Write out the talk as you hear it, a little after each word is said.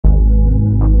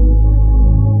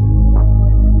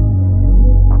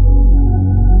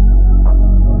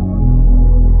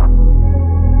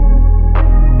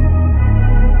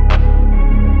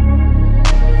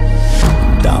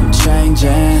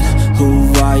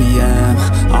am.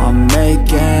 I'm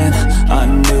making a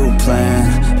new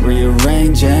plan,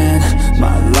 rearranging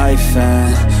my life,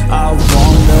 and I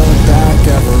won't look back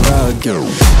ever again.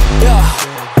 Yeah,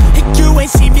 you ain't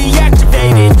see me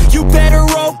activated. You better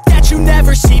hope that you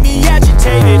never see me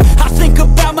agitated. I think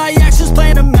about my actions,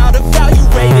 plan them out,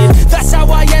 evaluated. That's how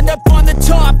I end up on the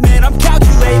top, man, I'm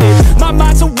calculated. My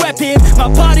mind's a weapon,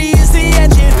 my body is the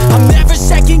engine. I'm never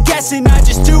second guessing, I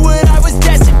just do what I was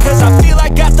destined. Cause I feel I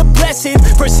got the blessing,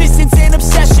 persistence and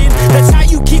obsession. That's how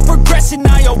you keep progressing,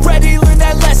 I already learned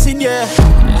that lesson, yeah.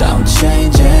 I'm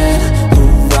changing who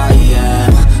I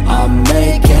am. I'm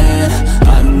making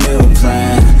a new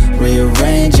plan,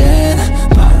 rearranging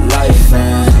my life,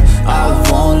 and I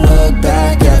won't look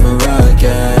back ever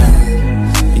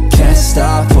again. You can't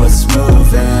stop what's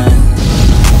moving.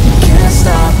 You can't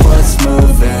stop what's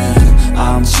moving.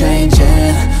 I'm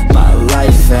changing my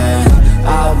life, and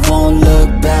I won't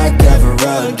look back ever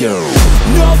again.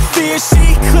 No fear,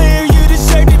 see clear, you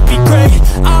deserve to be great.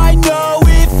 I know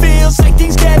it feels like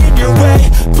things get in your way.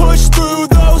 Push through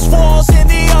those walls and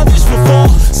the others will fall.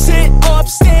 Sit up,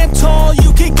 stand tall,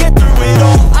 you can get through it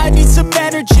all. I need some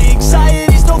energy,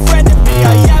 anxiety's no friend to me.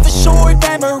 I have a short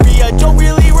memory, I don't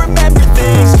really remember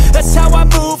things. That's how I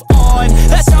move on,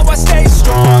 that's how I stay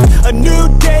strong. A new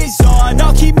day's on,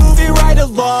 I'll keep moving right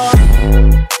along.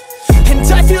 And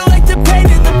I feel like the pain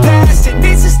in the past, it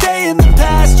needs to stay in the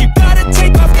past. You gotta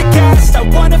take off the cast. I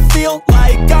wanna feel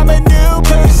like I'm a new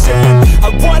person. I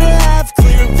wanna have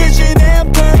clear vision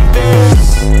and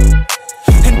purpose.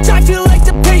 And I feel like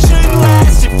the pain shouldn't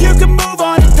last. If you can move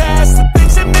on and past the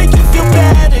things that make you feel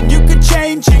bad, and you can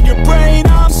change in your brain,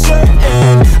 I'm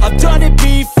certain. I've done it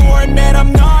before and man,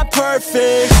 I'm not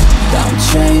perfect. I'm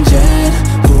changing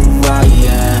who I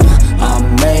am.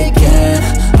 I'm making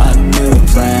a new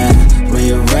plan,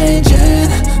 rearranging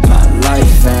my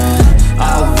life, and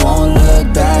I won't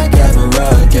look back ever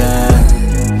again.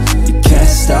 You can't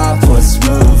stop what's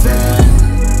moving.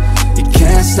 You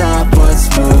can't stop what's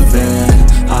moving.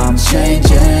 I'm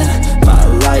changing my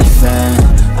life,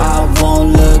 and I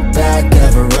won't look back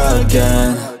ever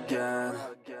again.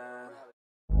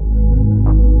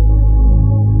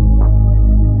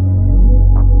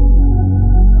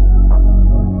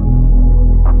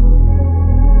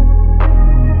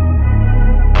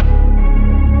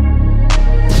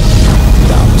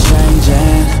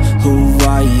 Who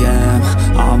I am,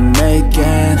 I'm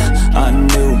making a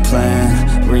new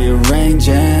plan,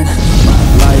 rearranging my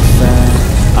life,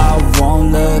 and I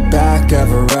won't look back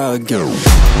ever again.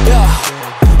 Yeah,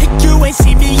 you ain't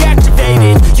see me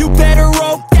activated. You better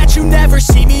hope that you never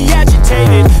see me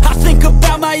agitated. I think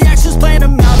about my actions, plan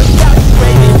them out,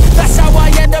 evaluated. That's how I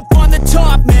end up on the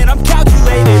top, man, I'm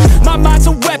calculated. My mind's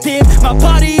a weapon, my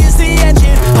body is the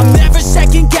engine. I'm never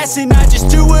second guessing, I just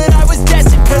do what I was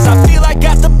destined. Cause I feel I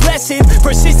got the blessing,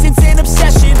 persistence and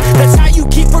obsession. That's how you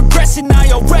keep progressing,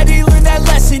 I already learned that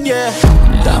lesson, yeah.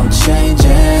 I'm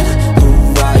changing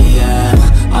who I am.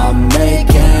 I'm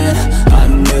making a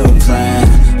new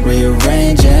plan,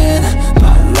 rearranging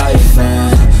my life,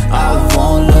 and I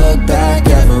won't look back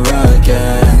ever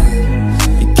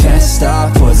again. You can't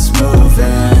stop what's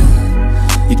moving.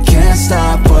 You can't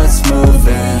stop what's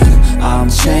moving. I'm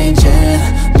changing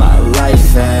my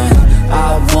life, and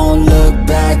I won't look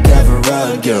back ever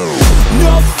again.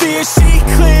 No fear, see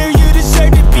clear, you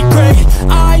deserve to be great.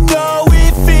 I know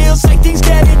it feels like things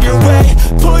get in your way.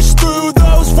 Push through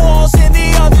those walls and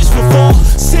the others will fall.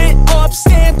 Sit up,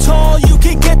 stand tall, you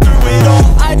can get through it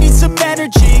all. I need some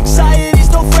energy, anxiety's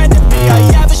no friend to me. I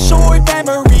have a short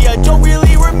memory, I don't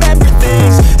really remember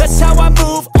things. That's how I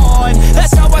move on,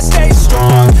 that's how I stay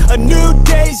strong. A new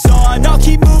day's on, I'll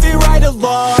keep moving right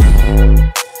along.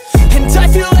 And I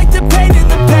feel like the pain in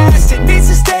the past, it needs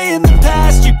to stay in the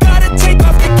past. You gotta take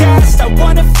off the cast. I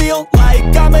wanna feel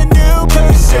like I'm a new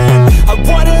person. I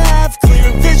wanna have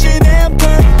clear vision and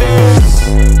purpose.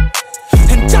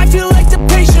 And I feel like the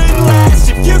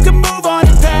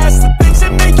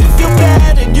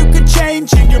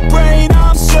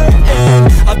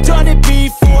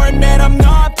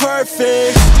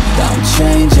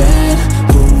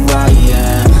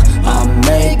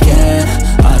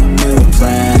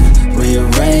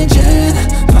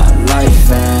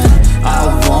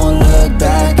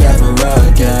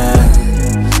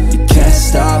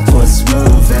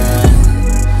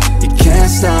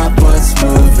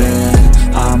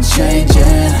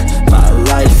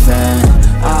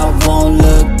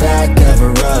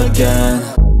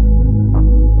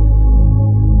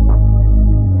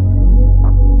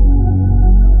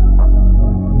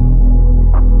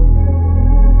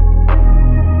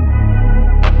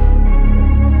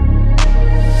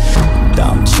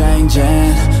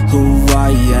who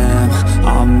I am.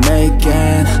 I'm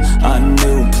making a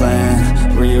new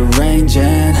plan,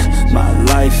 rearranging my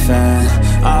life, and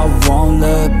I won't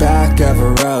look back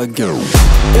ever again.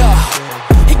 Yeah.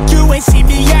 You ain't see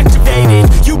me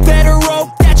activated. You better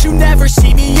hope that you never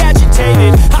see me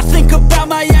agitated. I think about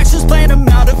my actions, plan them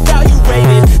out,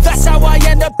 evaluated. That's how I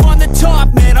end up on the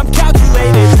top, man, I'm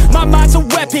calculated. My mind's a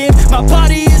weapon, my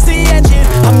body is the engine.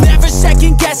 I'm never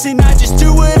second guessing, I just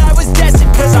do what I was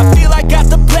destined. Cause I feel I got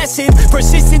the blessing,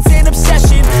 persistence and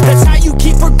obsession. That's how you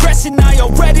keep progressing, I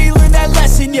already learned that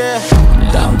lesson, yeah.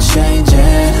 I'm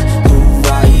changing who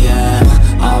I am.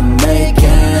 I'm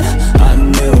making a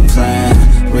new plan,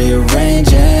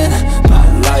 rearranging my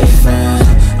life, and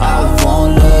I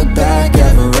won't look back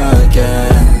ever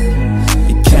again.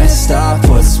 You can't stop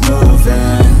what's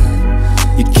moving.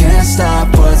 You can't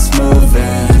stop what's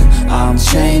moving. I'm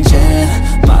changing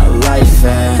my life,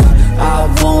 and I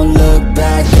won't look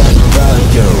back ever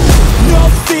again. No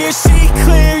fear, see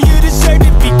clear, you deserve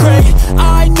to be great.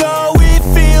 I know it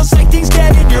feels like things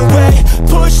get in your way.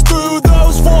 Push through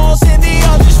those walls and the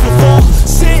others will fall.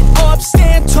 Sit up,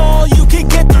 stand tall, you can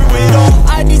get through it all.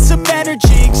 I need some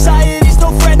energy, anxiety's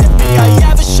no friend to me. I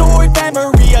have a short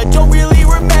memory, I don't really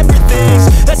remember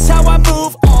things. That's how I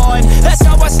move on, that's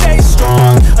how I stay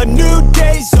strong. A new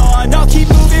day's on, I'll keep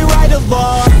moving right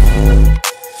along.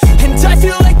 And I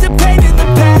feel like the pain in the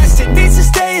past, it needs to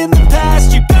stay in the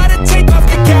past. You gotta take off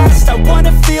the cast. I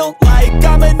wanna feel like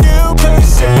I'm a new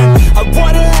person. I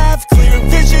wanna have clear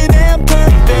vision and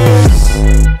purpose.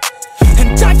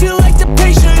 And I feel like the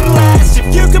pain shouldn't last.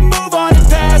 If you can move on and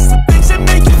past the things that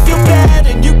make you feel bad,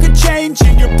 and you can change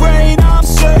in your brain, I'm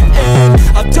certain.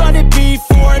 I've done it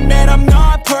before, and man, I'm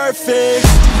not perfect.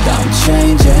 I'm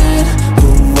changing